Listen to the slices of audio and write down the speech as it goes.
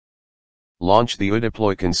Launch the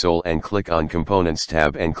udeploy console and click on Components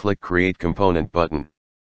tab and click Create Component button.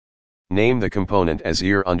 Name the component as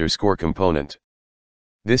ear_component.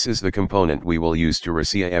 This is the component we will use to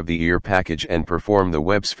receive the ear package and perform the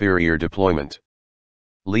Websphere ear deployment.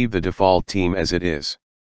 Leave the default theme as it is.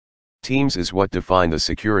 Themes is what define the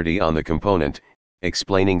security on the component.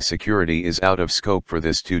 Explaining security is out of scope for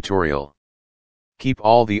this tutorial. Keep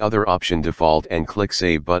all the other option default and click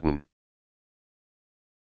Save button.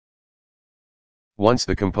 Once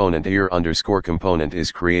the component ear_component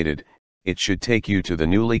is created, it should take you to the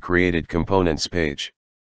newly created components page.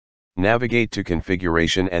 Navigate to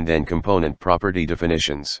Configuration and then Component Property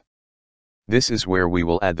Definitions. This is where we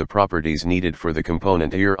will add the properties needed for the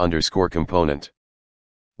component ear_component.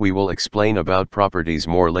 We will explain about properties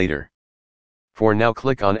more later. For now,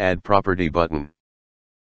 click on Add Property button.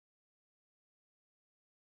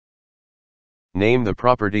 Name the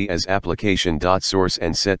property as application.source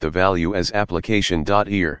and set the value as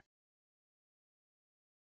application.ear.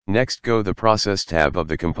 Next, go the Process tab of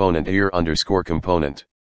the component ear_component.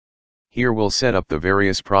 Here we'll set up the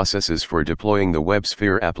various processes for deploying the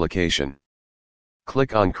Websphere application.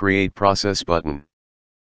 Click on Create Process button.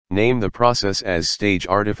 Name the process as Stage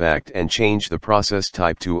Artifact and change the process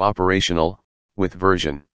type to Operational, with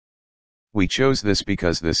version. We chose this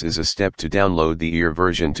because this is a step to download the ear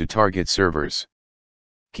version to target servers.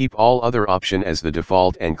 Keep all other option as the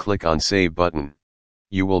default and click on Save button.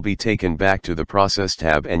 You will be taken back to the Process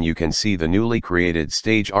tab and you can see the newly created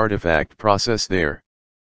Stage Artifact process there.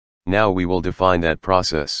 Now we will define that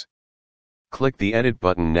process. Click the Edit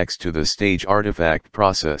button next to the Stage Artifact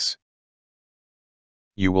process.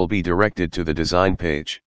 You will be directed to the design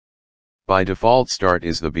page. By default, start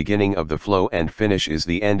is the beginning of the flow and finish is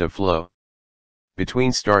the end of flow.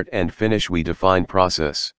 Between start and finish we define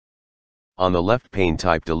process. On the left pane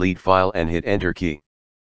type delete file and hit Enter key.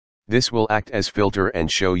 This will act as filter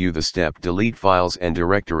and show you the step delete files and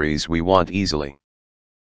directories we want easily.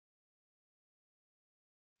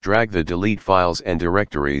 Drag the delete files and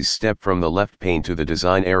directories step from the left pane to the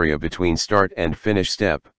design area between start and finish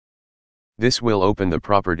step. This will open the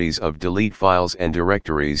properties of delete files and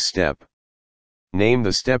directories step. Name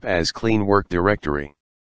the step as clean work directory.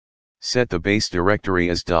 Set the base directory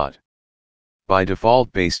as dot. By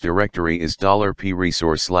default, base directory is $p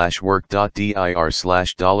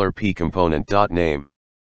resource/work.dir/$p component.name.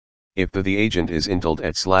 If the agent is entitled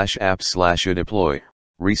at /app/udeploy,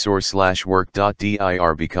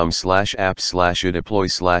 resource/work.dir becomes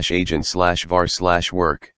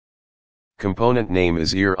 /app/udeploy/agent/var/work. Component name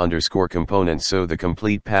is ear_component, so the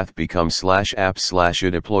complete path becomes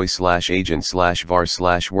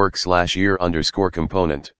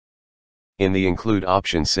 /app/udeploy/agent/var/work/ear_component. In the include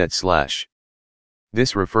option, set /.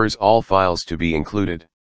 This refers all files to be included.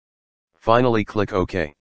 Finally, click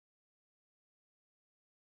OK.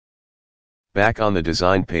 Back on the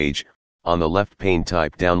design page, on the left pane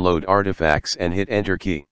type Download Artifacts and hit Enter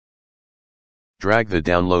key. Drag the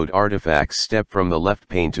Download Artifacts step from the left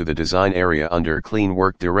pane to the design area under Clean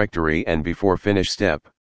Work directory and before Finish step.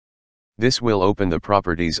 This will open the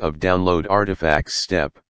properties of Download Artifacts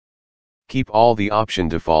step. Keep all the option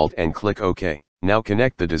default and click OK. Now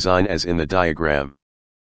connect the design as in the diagram.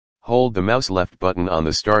 Hold the mouse left button on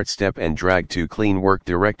the Start step and drag to Clean Work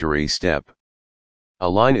directory step. A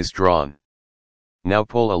line is drawn. Now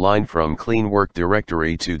pull a line from Clean Work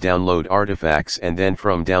directory to Download Artifacts and then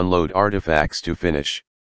from Download Artifacts to Finish.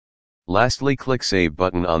 Lastly, click Save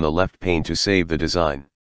button on the left pane to save the design.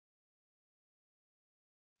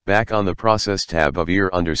 Back on the Process tab of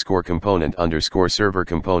ear_component_server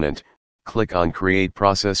component, click on Create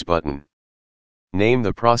Process button. Name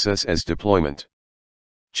the process as Deployment.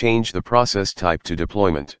 Change the process type to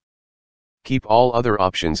Deployment. Keep all other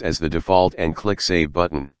options as the default and click Save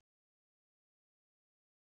button.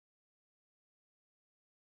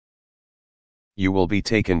 You will be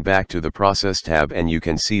taken back to the Process tab and you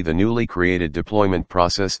can see the newly created deployment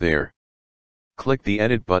process there. Click the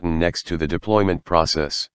Edit button next to the deployment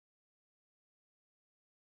process.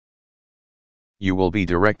 You will be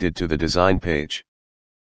directed to the design page.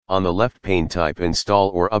 On the left pane type Install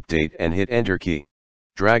or Update and hit Enter key.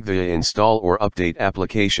 Drag the Install or Update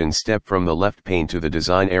application step from the left pane to the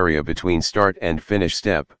design area between Start and Finish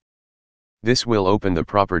step. This will open the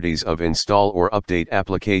properties of Install or Update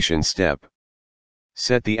application step.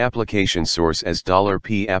 Set the application source as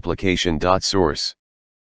 $p application.source.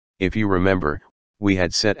 If you remember, we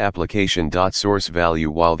had set application.source value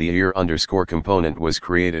while the ear_component was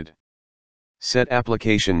created. Set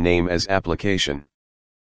application name as application.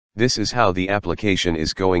 This is how the application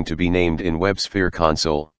is going to be named in Websphere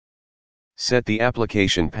console. Set the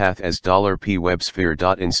application path as $p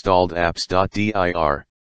websphere.installedapps.dir.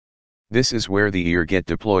 This is where the IR get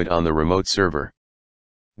deployed on the remote server.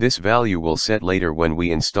 This value will set later when we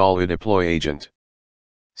install udeploy agent.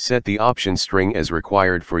 Set the option string as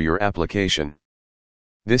required for your application.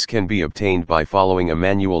 This can be obtained by following a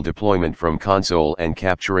manual deployment from console and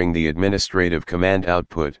capturing the administrative command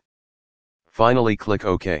output. Finally, click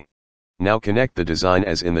OK. Now connect the design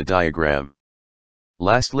as in the diagram.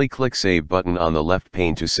 Lastly, click Save button on the left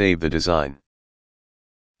pane to save the design.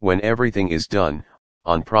 When everything is done,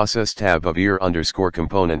 on Process tab of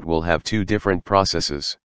IR_component will have two different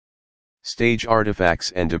processes: Stage Artifacts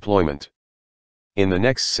and Deployment. In the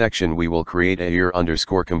next section we will create a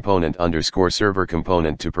IR_component_server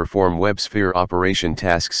component to perform WebSphere operation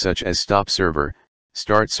tasks such as stop server,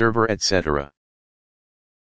 start server, etc.